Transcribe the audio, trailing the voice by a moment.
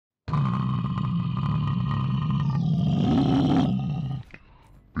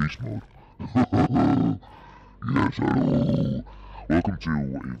beast mode. Yes, hello. Welcome to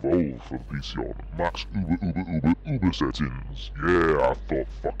Evolve for the PC on max uber settings. Yeah, I thought,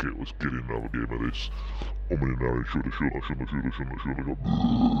 fuck it, let's get in another game of this. I'm in now, shoulda.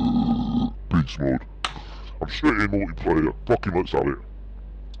 Beast mode. I'm straight in multiplayer. Fucking let's have it.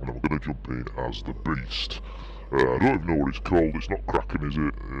 And I'm gonna jump in as the Beast. I don't even know what it's called. It's not Kraken, is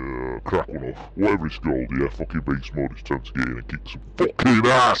it? Crack one off. Whatever it's called, yeah, fucking beast mode. It's time to get in and kick some fucking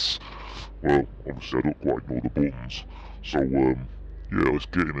ass! Well, obviously I don't quite know the buttons. So, yeah, let's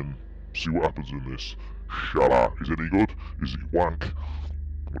get in and see what happens in this. Shala, is it any good? Is it wank?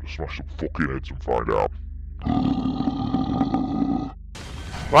 I'm gonna smash some fucking heads and find out.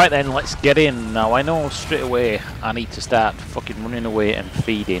 Right then, let's get in. Now I know straight away I need to start fucking running away and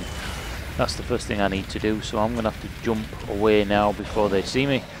feeding. That's the first thing I need to do, so I'm going to have to jump away now before they see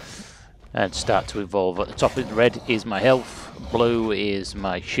me and start to evolve. At the top of red is my health, blue is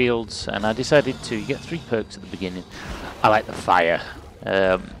my shields, and I decided to get 3 perks at the beginning. I like the fire.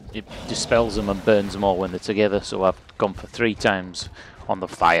 It dispels them and burns them all when they're together, so I've gone for 3 times on the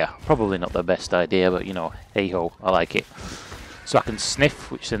fire. Probably not the best idea, but you know, hey ho, I like it. So I can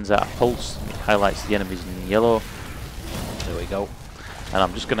sniff, which sends out a pulse, it highlights the enemies in yellow. There we go. And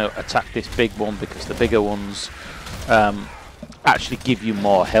I'm just going to attack this big one because the bigger ones actually give you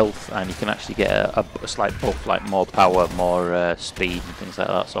more health, and you can actually get a slight buff, like more power, more speed and things like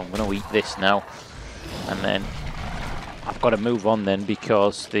that. So I'm going to eat this now, and then I've got to move on then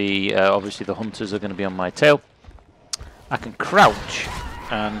because the obviously the hunters are going to be on my tail. I can crouch,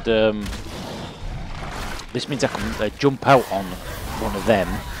 and this means I can jump out on one of them,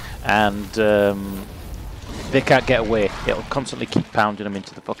 and they can't get away. It'll constantly keep pounding them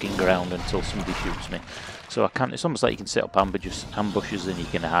into the fucking ground until somebody shoots me. So I can't. It's almost like you can set up ambushes and you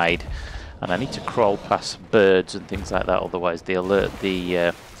can hide. And I need to crawl past birds and things like that, otherwise they alert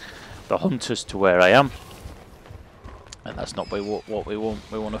the hunters to where I am. And that's not what we want.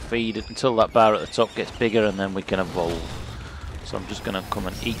 We want to feed it until that bar at the top gets bigger, and then we can evolve. So I'm just gonna come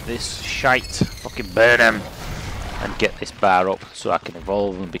and eat this shite, fucking burn them, and get this bar up so I can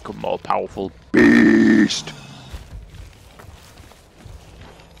evolve and become more powerful beast.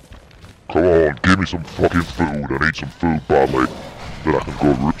 Come on, give me some fucking food. I need some food badly. Then I can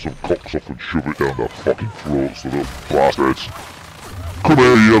go rip some cocks off and shove it down their fucking throats, the little bastards. Come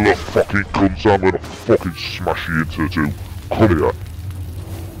here, you little fucking cunts. I'm gonna fucking smash you into 2. Come here.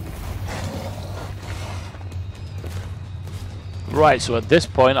 Right, so at this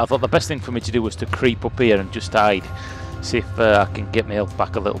point I thought the best thing for me to do was to creep up here and just hide. See if I can get my health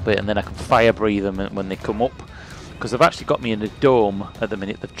back a little bit, and then I can fire breathe them when they come up. Because they've actually got me in a dome at the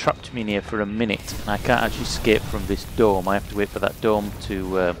minute. They've trapped me in here for a minute, and I can't actually escape from this dome. I have to wait for that dome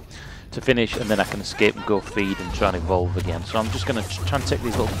to finish, and then I can escape and go feed and try and evolve again. So I'm just going to try and take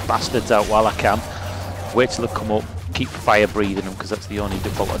these little bastards out while I can. Wait till they come up, keep fire breathing them, because that's the only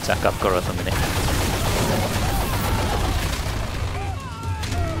default attack I've got at the minute.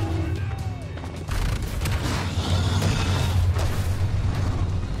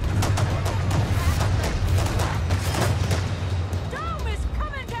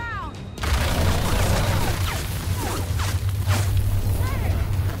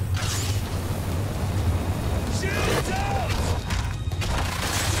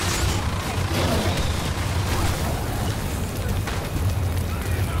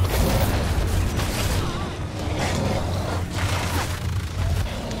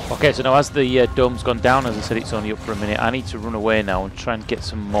 Okay, so now as the dome's gone down, as I said, it's only up for a minute. I need to run away now and try and get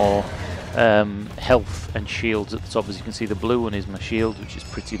some more health and shields at the top. As you can see, the blue one is my shield, which is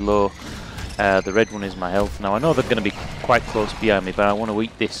pretty low. The red one is my health. Now I know they're going to be quite close behind me, but I want to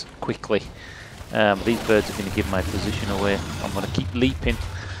eat this quickly. These birds are going to give my position away. I'm going to keep leaping.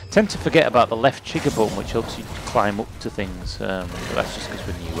 Tend to forget about the left trigger button, which helps you climb up to things. But that's just because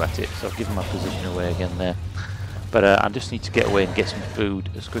we're new at it. So I've given my position away again there. But I just need to get away and get some food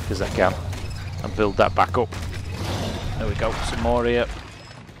as quick as I can and build that back up. There we go, some more here.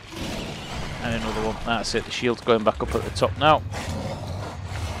 And another one. That's it, the shield's going back up at the top now.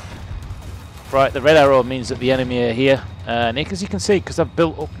 Right, the red arrow means that the enemy are here. And as you can see, because I've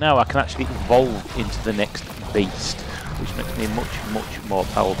built up now, I can actually evolve into the next beast, which makes me much more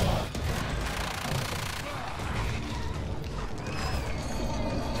powerful.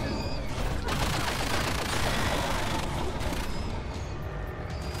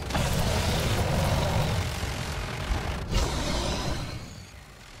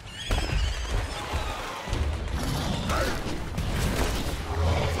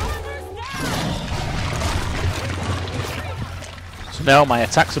 Now my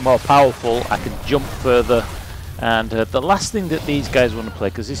attacks are more powerful, I can jump further, And the last thing that these guys want to play,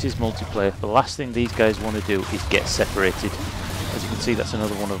 because this is multiplayer, the last thing these guys want to do is get separated. As you can see, that's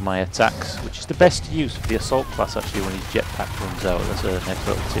another one of my attacks, which is the best to use for the assault class actually when his jetpack runs out. That's a nice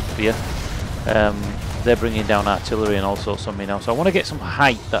little tip for you. They're bringing down artillery and all sorts on me now, so I want to get some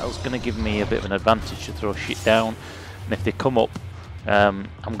height. That's going to give me a bit of an advantage to throw shit down. And if they come up, I'm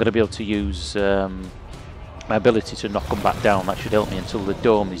going to be able to use my ability to knock them back down. That should help me until the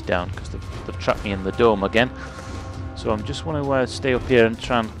dome is down, because they've trapped me in the dome again. So I'm just want to stay up here and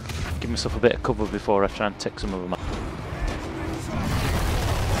try and give myself a bit of cover before I try and take some of them out.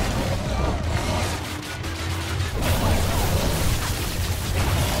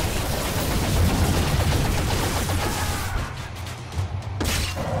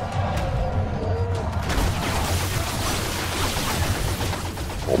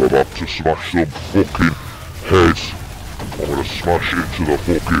 I'm about to smash some fucking heads. I'm gonna smash into the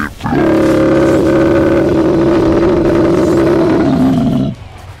fucking floor.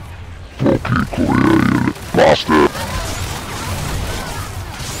 Fucking come here, you bastard.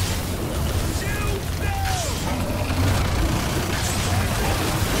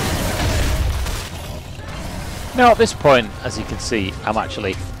 Now at this point, as you can see, I'm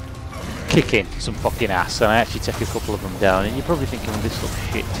actually kicking some fucking ass, and I actually take a couple of them down, and you're probably thinking, well, this looks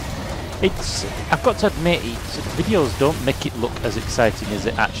shit. I've got to admit, the videos don't make it look as exciting as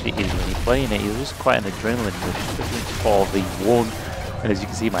it actually is when you're playing it. It was quite an adrenaline rush, especially into 4v1, and as you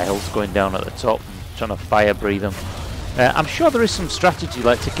can see, my health's going down at the top, I'm trying to fire breathe them. I'm sure there is some strategy,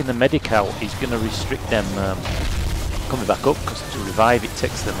 like taking the medic out is going to restrict them coming back up, because to revive it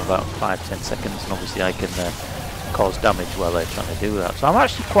takes them about 5-10 seconds, and obviously I can cause damage while they're trying to do that. So I'm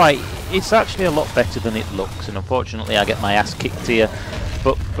actually it's actually a lot better than it looks, and unfortunately I get my ass kicked here.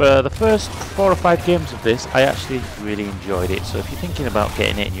 But for the first 4 or 5 games of this, I actually really enjoyed it. So if you're thinking about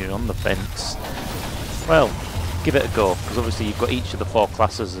getting it and you're on the fence, well, give it a go, because obviously you've got each of the 4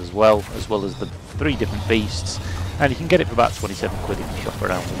 classes as well as the 3 different beasts, and you can get it for about 27 quid if you shop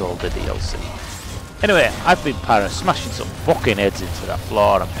around with all the DLC. Anyway, I've been smashing some fucking heads into that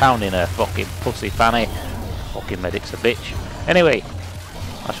floor and pounding a fucking pussy fanny. Fucking medic's a bitch. Anyway,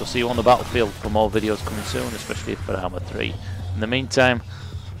 I shall see you on the battlefield for more videos coming soon, especially for Armour 3. In the meantime,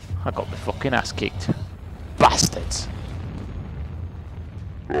 I got my fucking ass kicked. Bastards!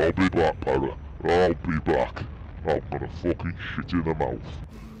 I'll be back, Para. I'll be back. I'm gonna fucking shit in the mouth.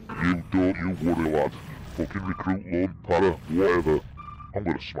 You don't you worry, lad. Fucking recruit loan, Para, whatever. I'm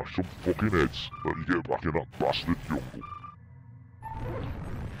gonna smash some fucking heads when you get back in that bastard jungle.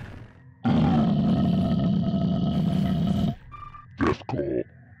 Deathcore,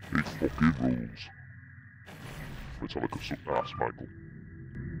 it fucking rules. Let's have a look at some ass, Michael.